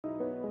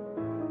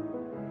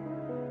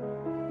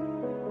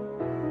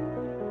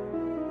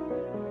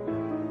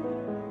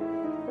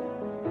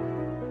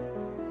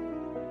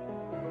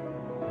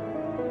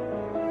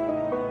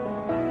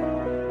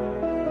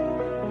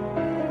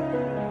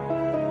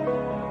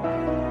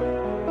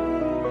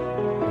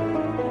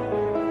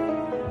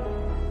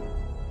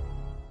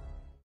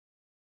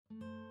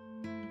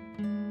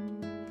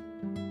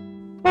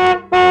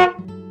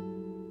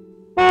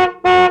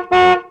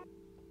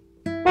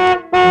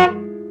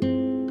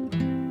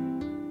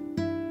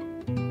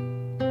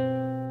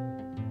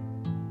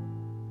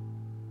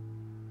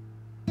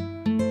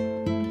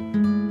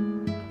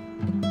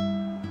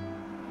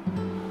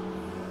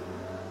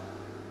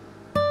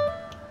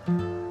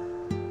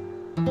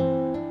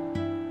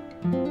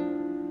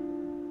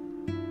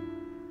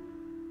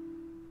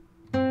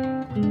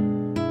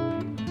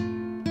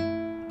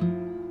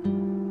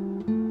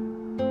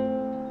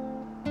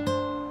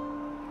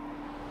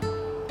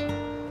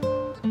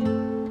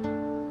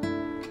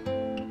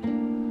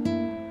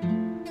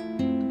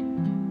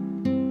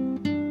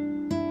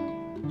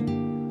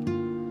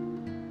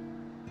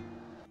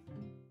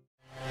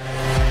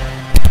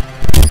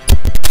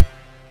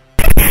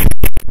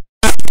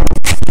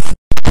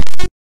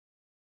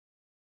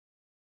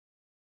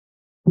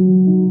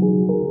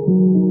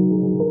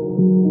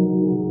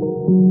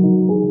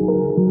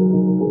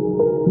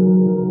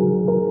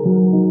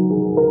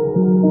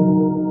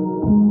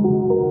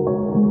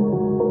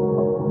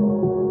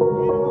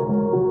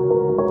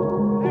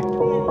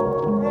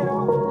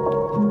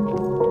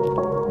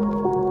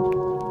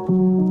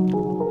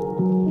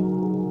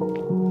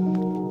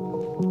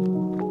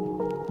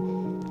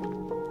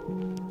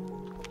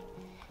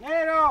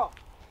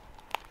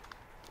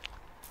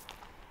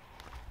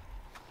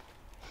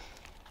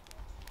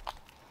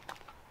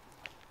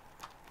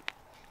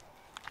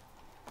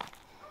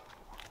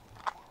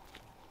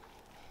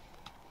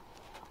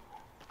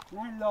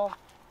Nello?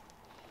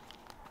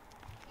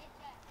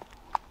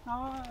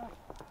 No.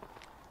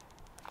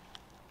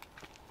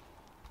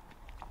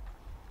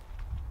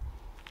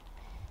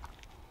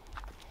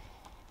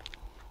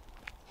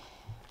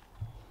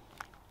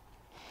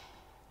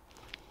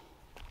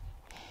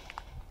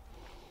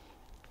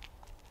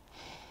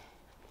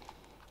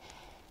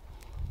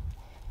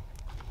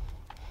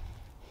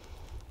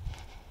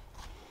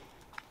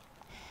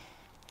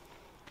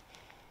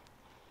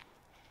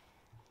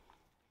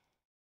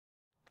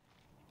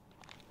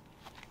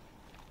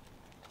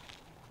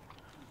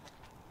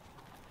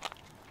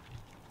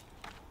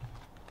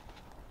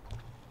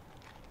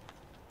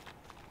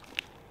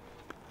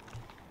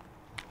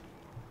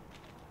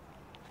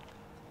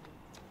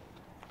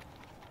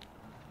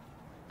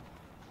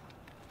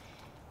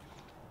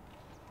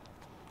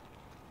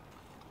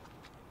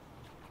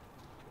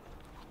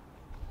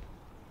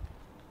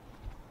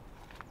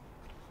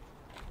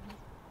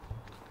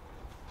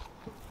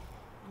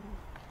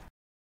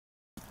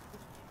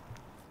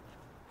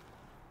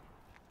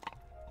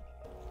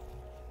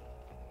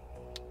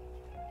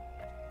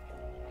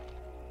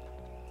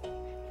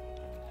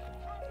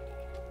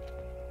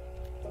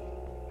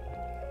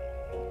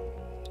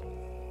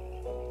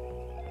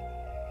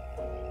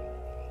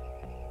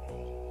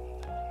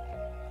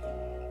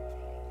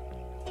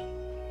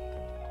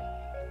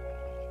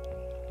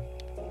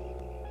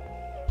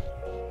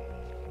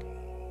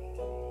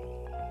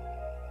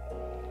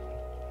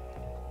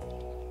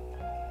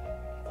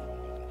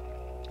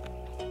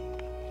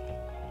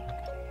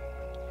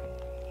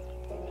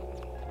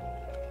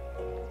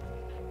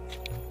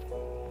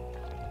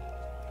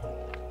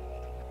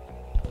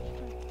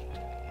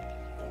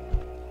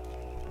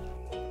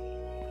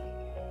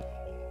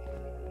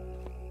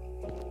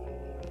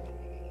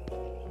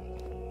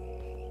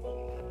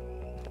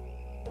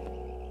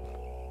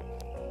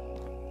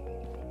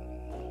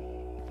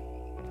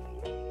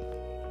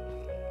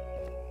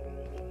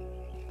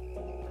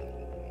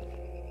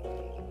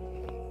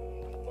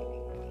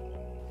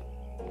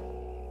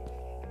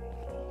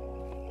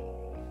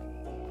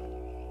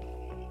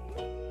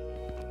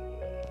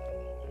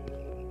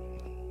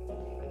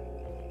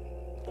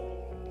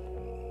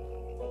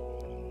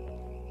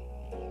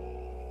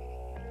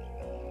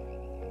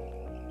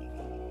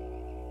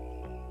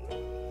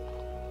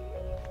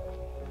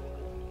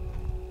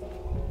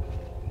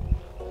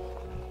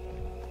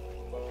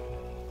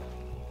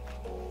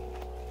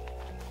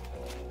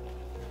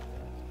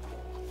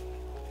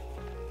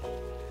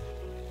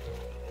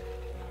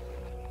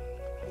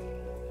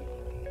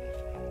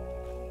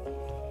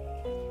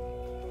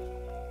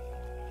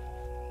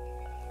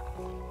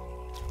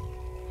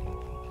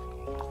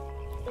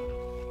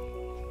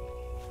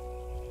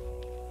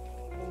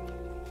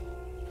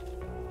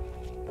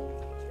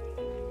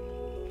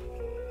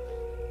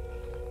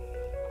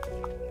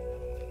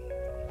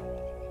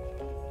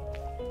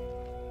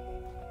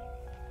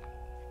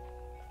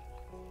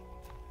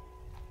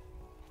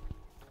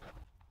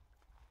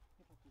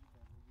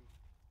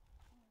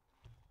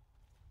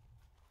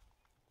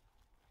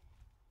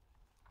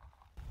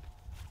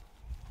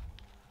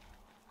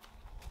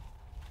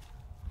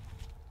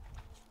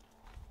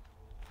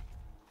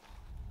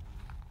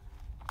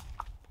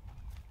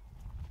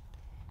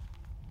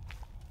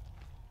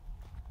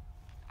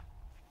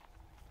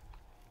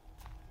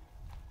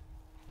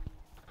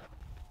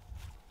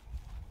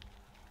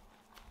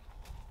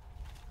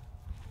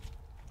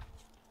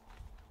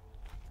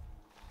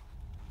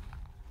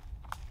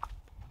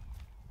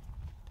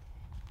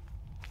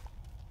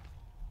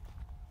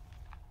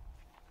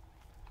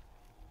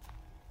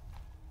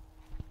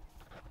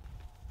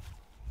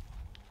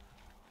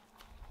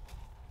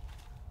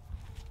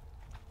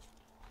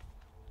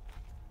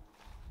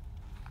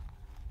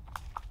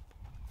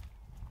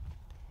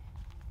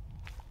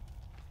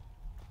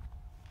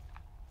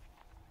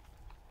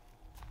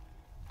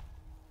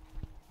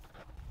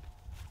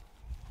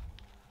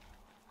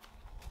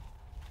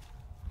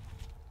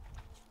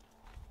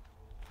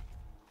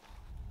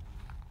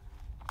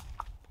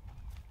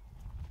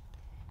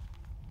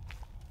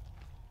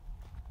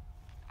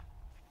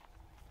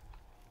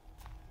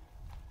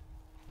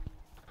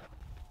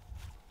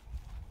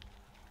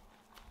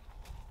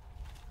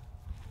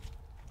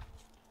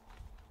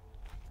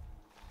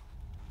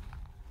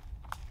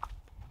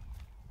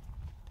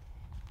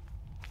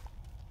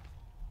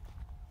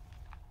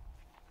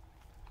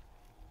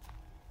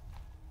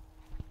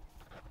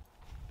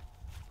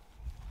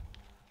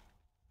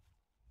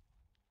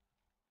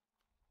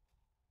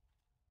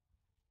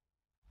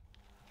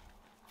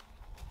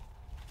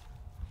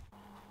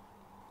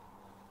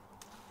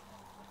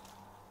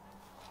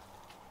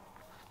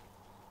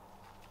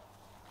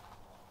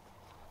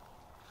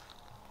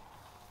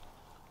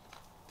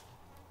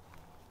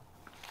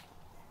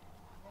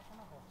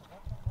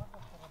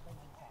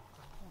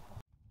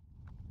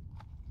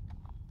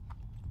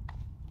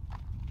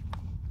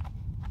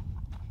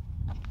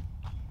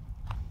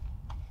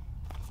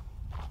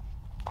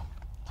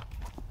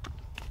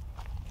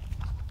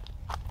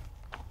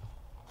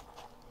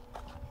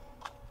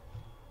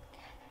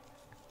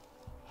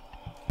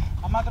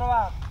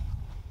 trovato.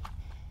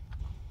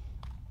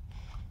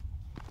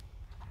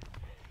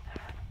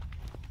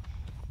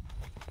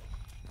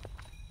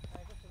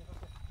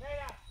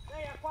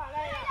 Leila qua,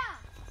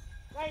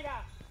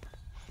 Leila!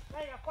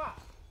 Leila qua!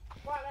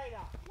 Qua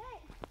Leila!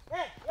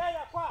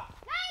 Leila qua!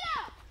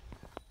 Leila!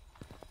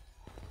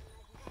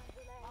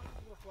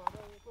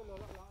 Quello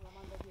la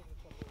manda dietro il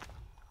sapore.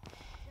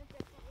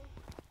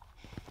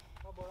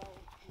 Dopo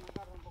una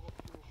carne un po'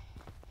 più.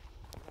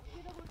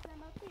 Chiedo col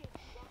tema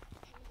artistico.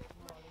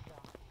 No, le già.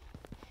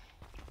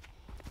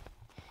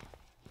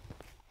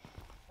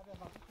 Vabbè,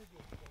 ma tutti e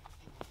due si sono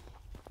vicini.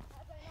 No,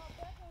 però non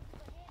si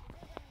fa niente.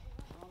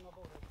 Non ho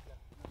paura di te.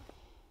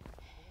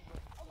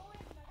 Ho paura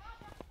di una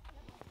casa.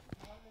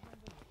 No, le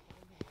prendo io, le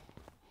prendo io.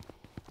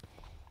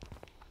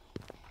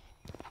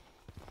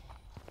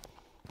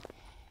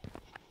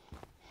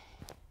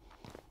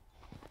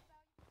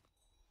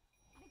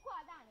 Di qua,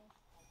 Dani.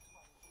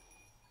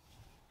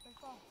 Per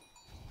qua.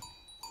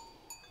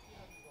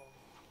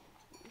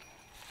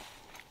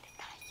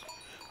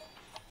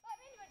 Vai,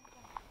 vieni per di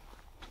qua.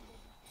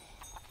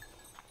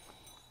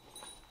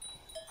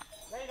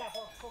 Leila,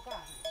 posso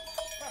cane.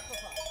 Cazzo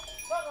fa?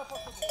 Cosa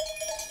posso dire?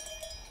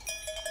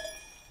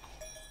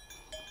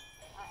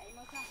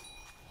 Lo sa.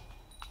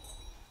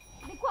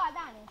 Di qua,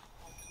 Dani.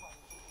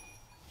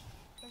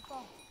 Per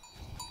qua.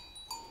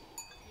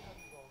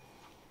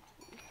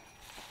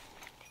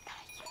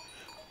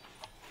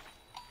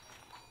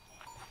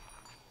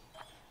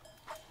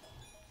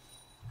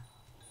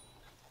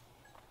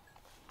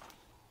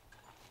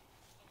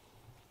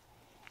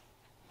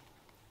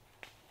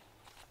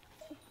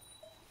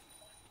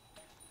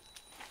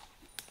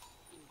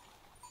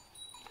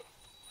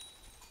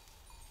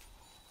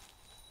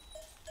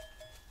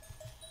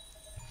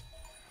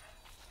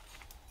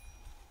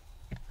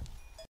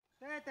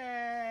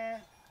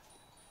 Tete!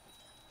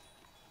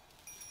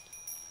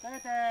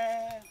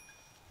 Tete!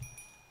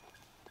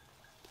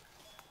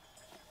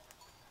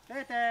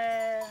 Tete!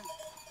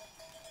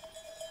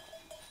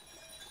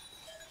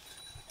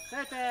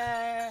 Tete!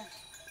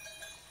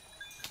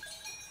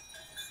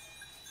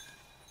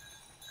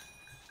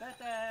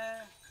 Tete!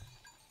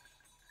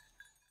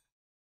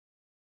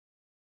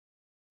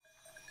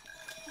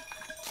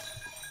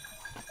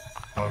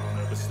 I don't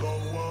ever slow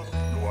up,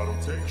 no I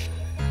don't take shit.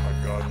 I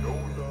got no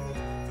love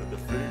for the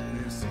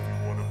fakeness. If you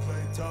wanna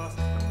play tough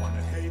and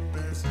wanna hate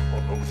this,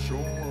 I'll always show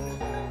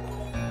up.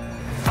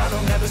 I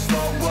don't ever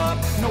slow up,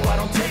 no I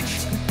don't take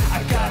shit.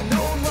 I got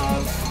no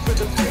love for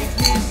the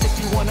fakeness. If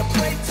you wanna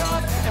play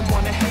tough and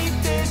wanna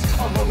hate this,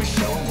 I'll always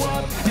show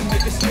up and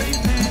make a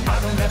statement. I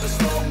don't ever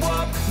slow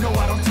up, no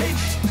I don't take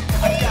shit.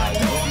 I got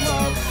no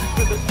love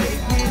for the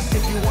fakeness.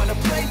 If you wanna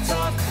play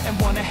tough and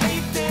wanna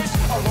hate this,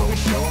 I'll always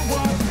show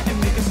up and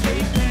make a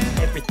statement.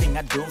 Everything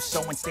I do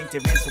so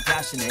instinctive and so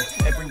passionate.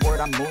 Every word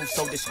I move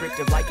so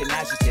descriptive like an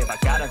adjective. I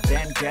got a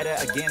vendetta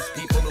against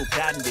people who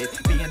patented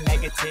being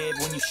negative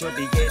when you should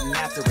be getting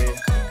after it.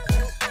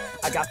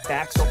 I got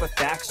facts over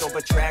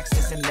tracks,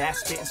 this and that.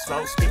 Spitting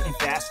slow, spitting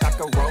fast. I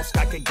could roast,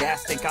 I could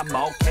gas. Think I'm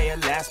okay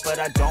at last, but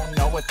I don't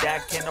know if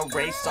that can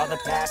erase all the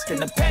past. And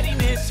the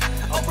pettiness,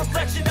 a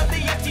reflection of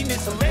the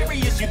emptiness.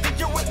 Hilarious, you think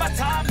you're with my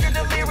time, you're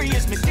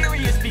delirious.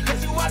 Mysterious,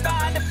 because you are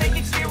behind a fake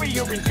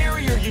exterior.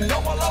 Inferior, you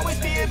know I'll always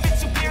be a bit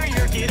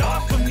superior. Get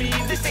off of me,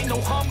 this ain't no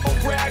humble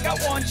brag. I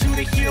want you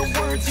to hear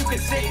words, you can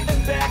say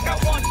them back. I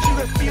want you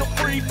to feel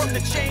free from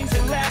the chains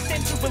that last,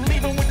 and to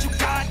believe in what you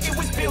got, it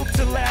was built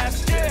to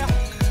last, yeah.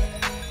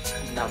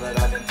 Now that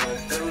I've been put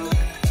through,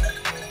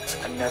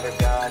 I never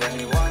got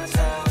anyone's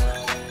help.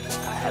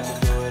 I had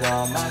to do it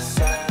all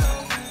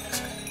myself.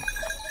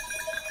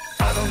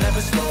 I don't ever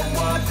slow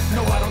up,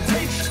 no I don't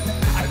take shit.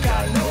 I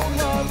got no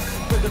love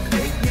for the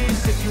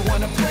fakeness. If you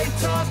wanna play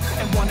tough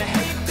and wanna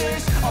hate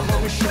this, I'll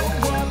always show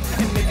up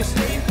and make a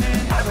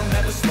statement. I don't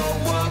ever slow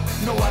up,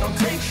 no I don't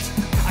take shit.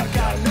 I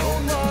got no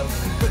love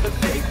for the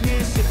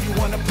fakeness. If you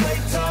wanna play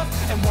tough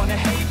and wanna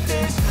hate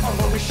this, I'll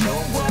always show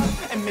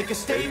up and make a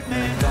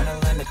statement. Gonna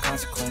learn the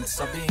consequence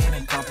of being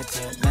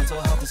incompetent.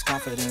 Mental health is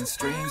confidence,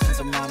 dreams and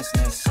some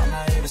honestness. I'm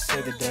not here to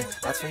save the day,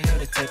 that's for you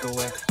to take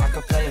away. I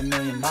could play a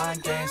million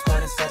mind games,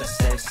 but instead I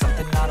say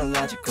something not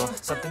illogical,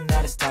 something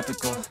that is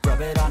topical.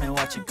 Rub it on and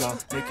watch it go,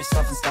 make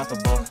yourself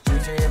unstoppable.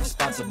 Dreams are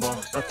irresponsible,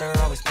 but they're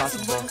always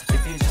possible.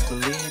 If you just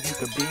believe, you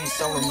could be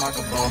so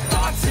remarkable.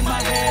 Thoughts in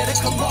my head, a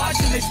collage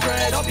and they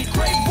spread. I'll be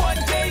great one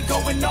day,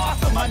 going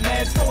off of my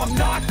meds. No, I'm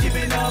not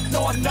giving up,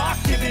 no, I'm not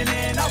giving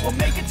in. I will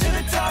make it to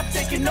the top,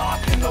 taking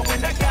off in the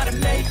wind. I gotta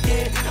make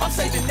it, I'm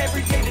saving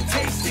every day to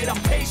taste it.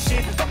 I'm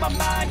patient, but my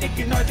mind, it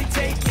can hardly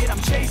take it.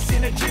 I'm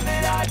chasing a dream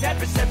that I've had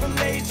for several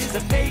ages. A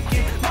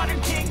vacant,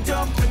 modern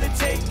kingdom for the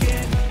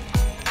taking.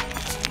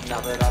 Now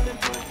that I've been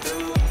put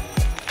through,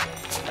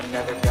 I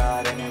never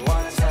got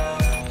anyone's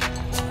help.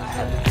 I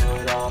had to do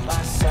it all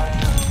myself.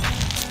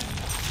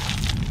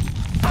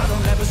 I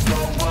don't ever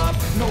slow up,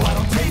 no I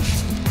don't take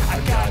shit. I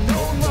got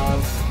no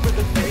love for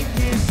the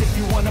fakeness. If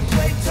you wanna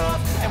play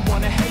tough and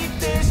wanna hate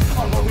this,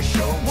 I'll always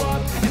show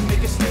up and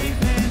make a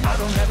statement. I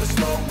don't ever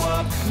slow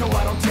up, no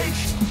I don't take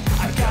shit.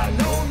 I got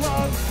no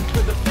love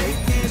for the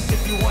fakeness.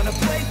 If you wanna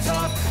play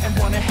tough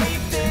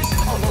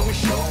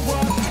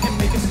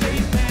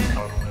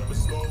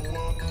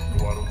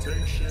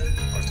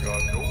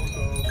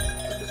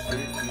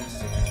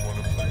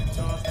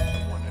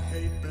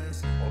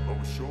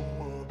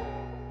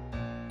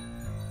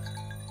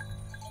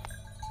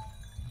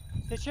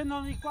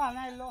scendono di qua,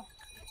 Nello?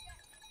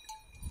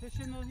 Se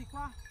scendono di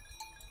qua?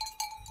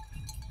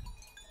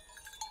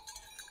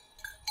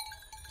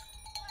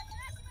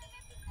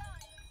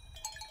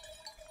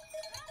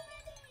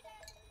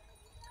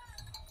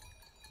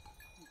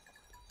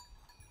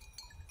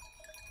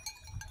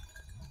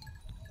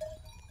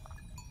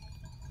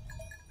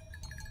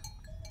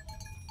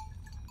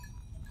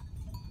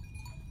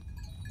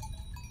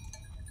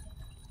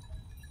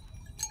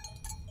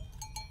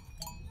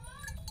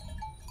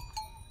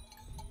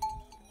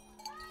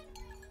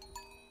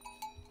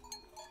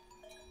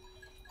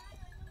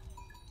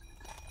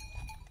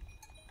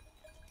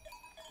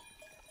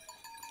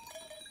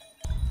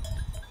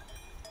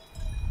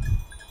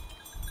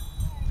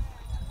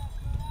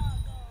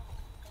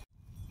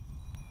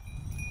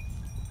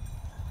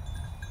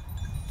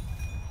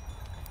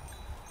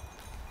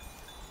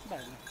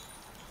 Bello.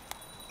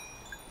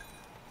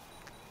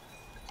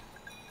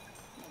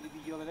 Ma li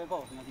piglio le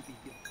corna, li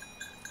piglio.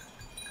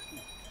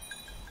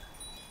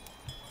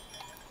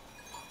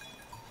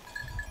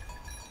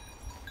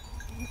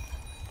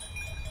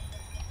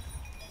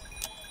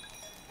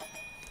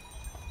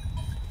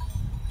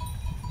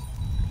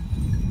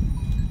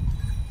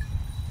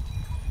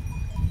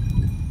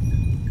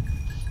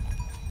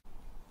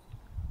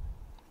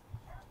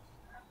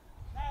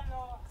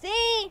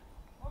 Sì!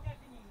 Ok,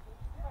 finito.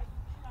 Tu vai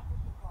vicino a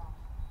questo qua.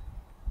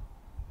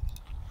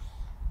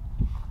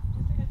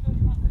 Queste che sono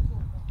rimaste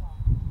sopra qua.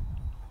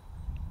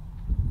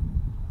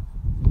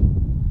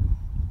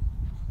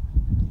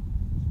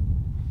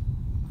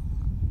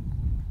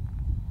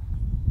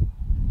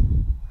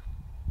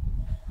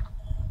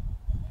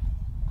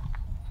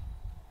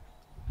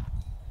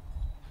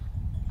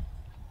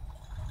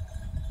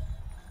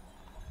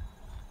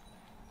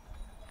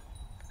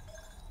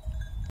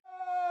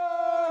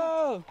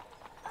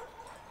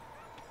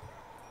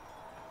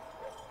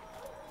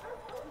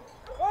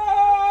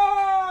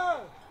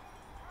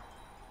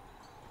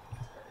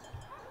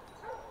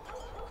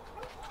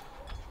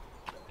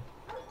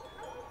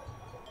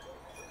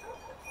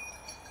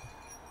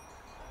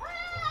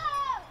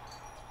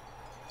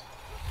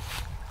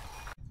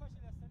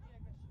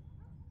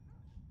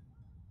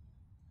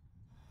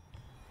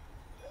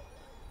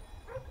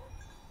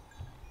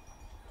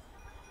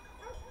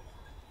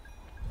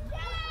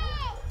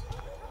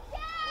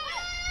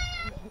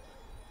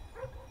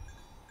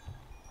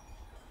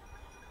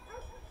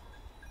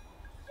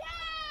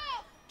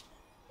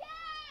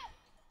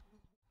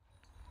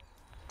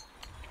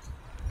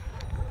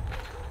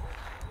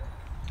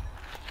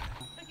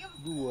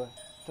 Due,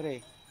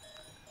 3,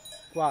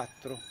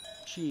 4,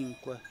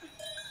 5,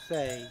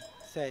 6,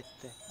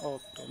 7,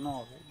 8,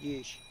 9,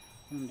 10,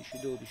 11,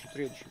 12,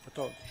 13,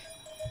 14,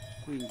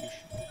 15,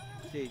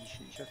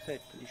 16,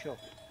 17, 18,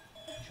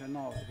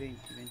 19,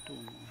 20,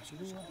 21,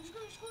 22,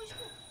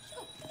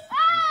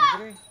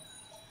 23,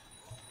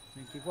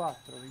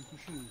 24,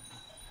 25,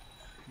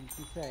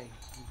 26,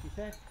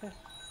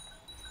 27.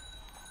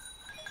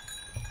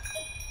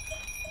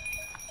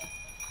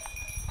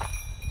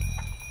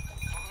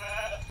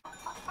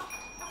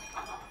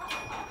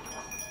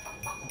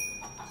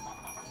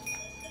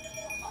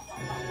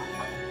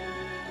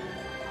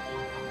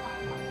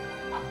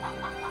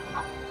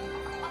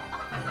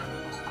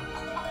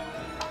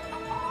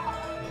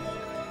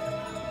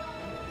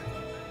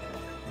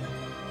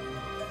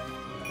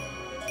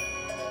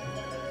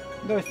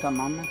 Dove sta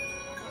mamma?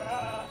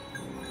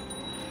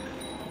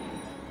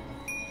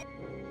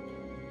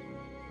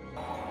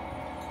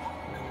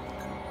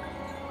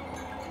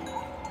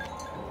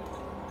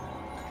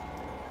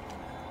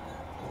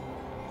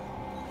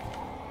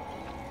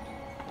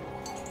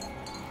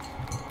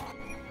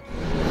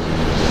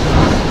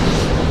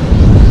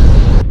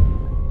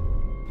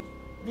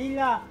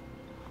 Lilla!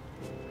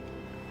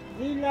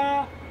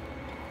 Lilla!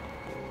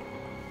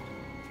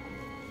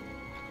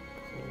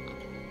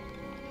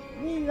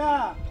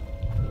 Lilla!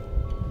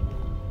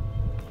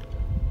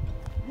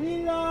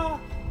 Lilla!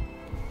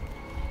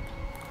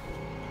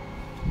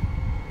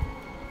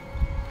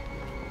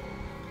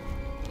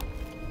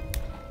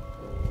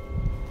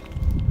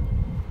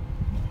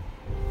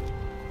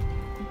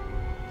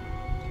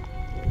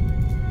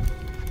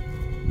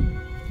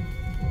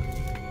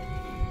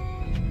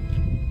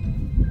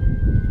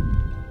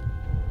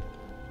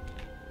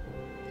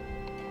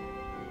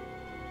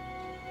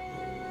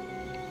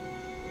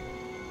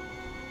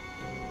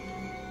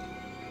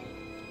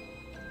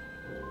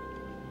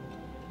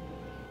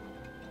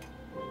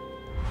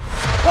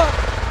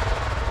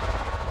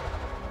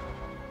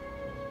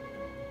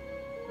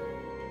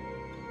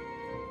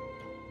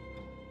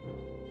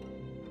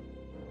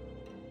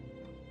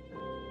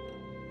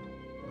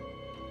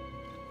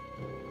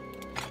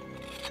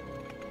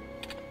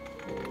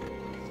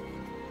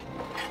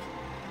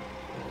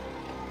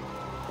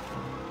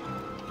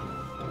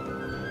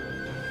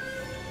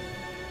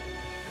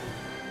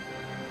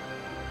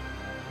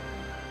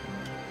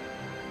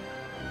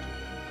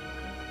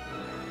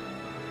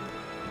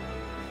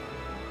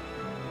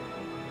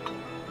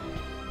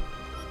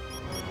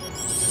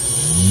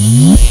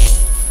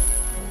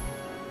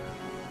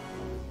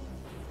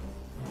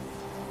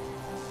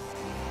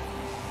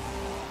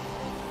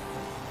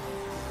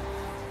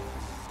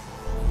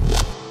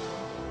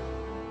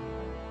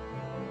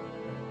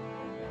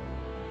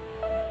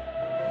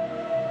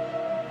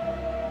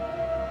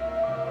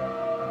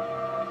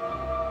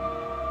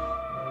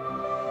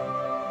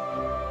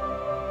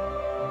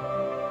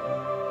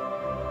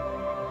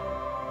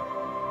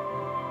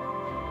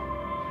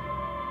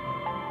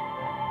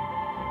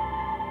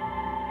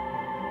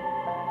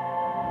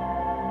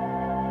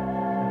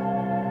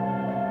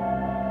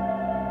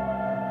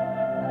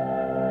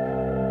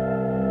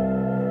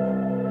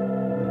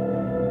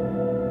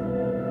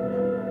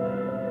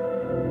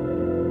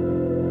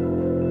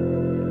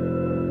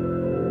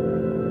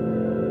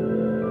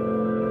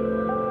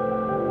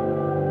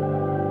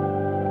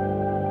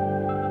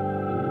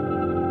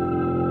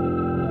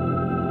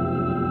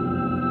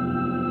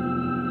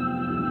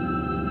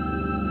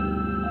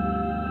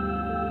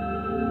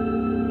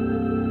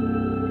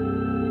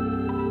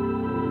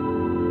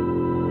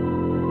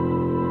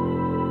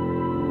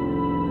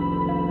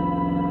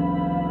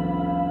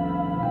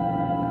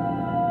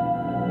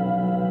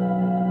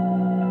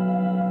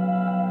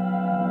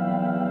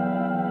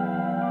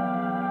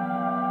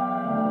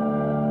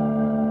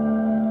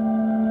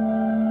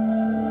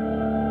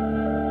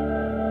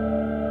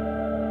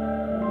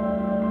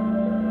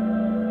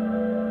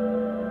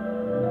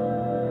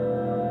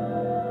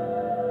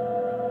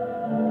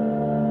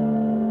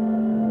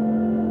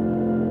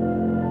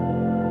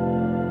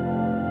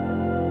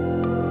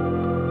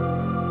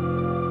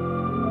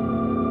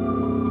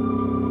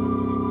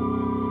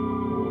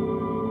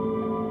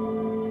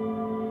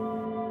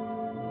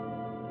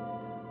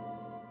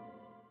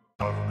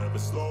 never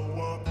slow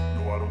up,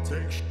 no I don't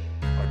take sh**.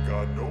 I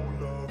got no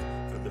love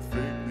for the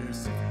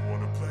fakeness. If you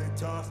wanna play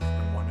tough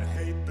and wanna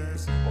hate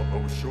this, I'll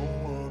always show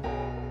up.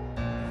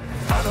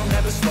 I don't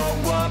ever slow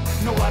up,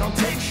 no I don't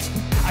take sh**.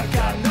 I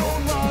got no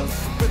love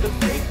for the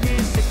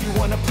fakeness. If you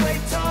wanna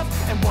play tough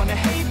and wanna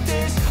hate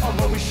this,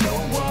 I'll always show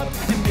up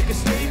and make a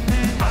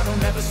statement. I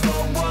don't ever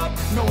slow up,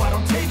 no I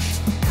don't take sh**.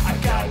 I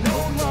got no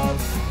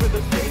love for the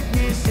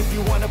fakeness. If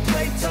you wanna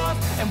play tough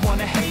and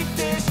wanna hate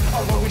this,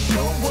 I'll always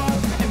show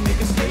up and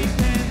make a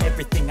statement.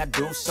 Everything I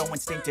do so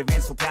instinctive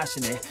and so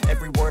passionate.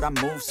 Every word I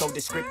move so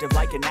descriptive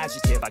like an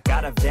adjective. I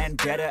got a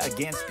vendetta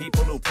against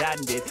people who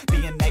patented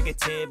being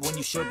negative when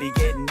you should be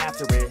getting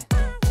after it.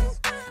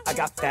 I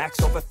got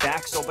facts over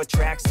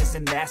tracks, this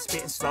and that,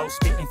 spitting slow,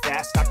 spitting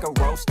fast. I could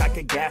roast, I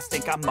could gas,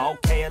 think I'm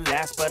okay at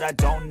last, but I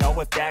don't know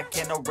if that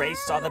can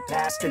erase all the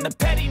past. And the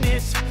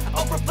pettiness,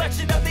 a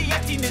reflection of the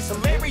emptiness.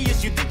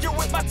 Hilarious, you think you're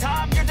with my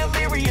time, you're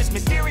delirious.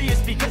 Mysterious,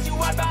 because you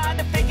hide behind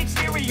a fake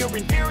exterior.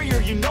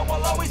 Inferior, you know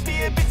I'll always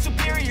be a bit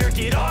superior.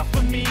 Get off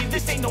of me,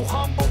 this ain't no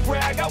humble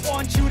brag. I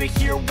want you to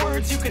hear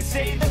words, you can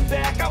say them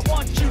back. I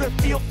want you to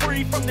feel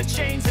free from the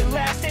chains that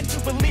last, and to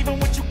believe in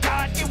what you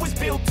got, it was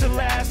built to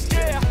last,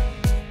 yeah.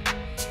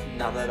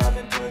 Now that I've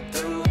been put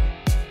through,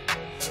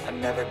 I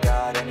never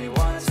got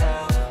anyone's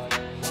help.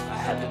 I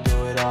had to do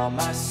it all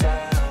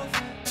myself.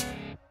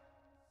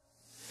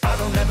 I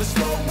don't ever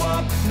slow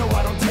up, no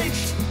I don't take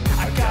sh**.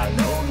 I got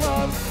no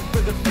love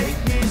for the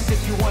fakeness.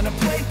 If you wanna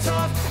play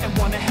tough and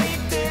wanna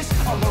hate this,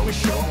 I'll always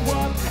show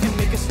up and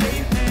make a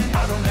statement.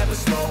 I don't ever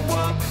slow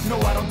up, no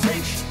I don't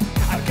take sh**.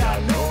 I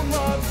got no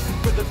love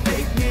for the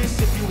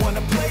fakeness. If you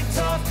wanna play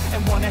tough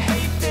and wanna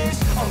hate this,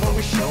 I'll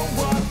always show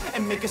up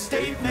and make a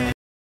statement.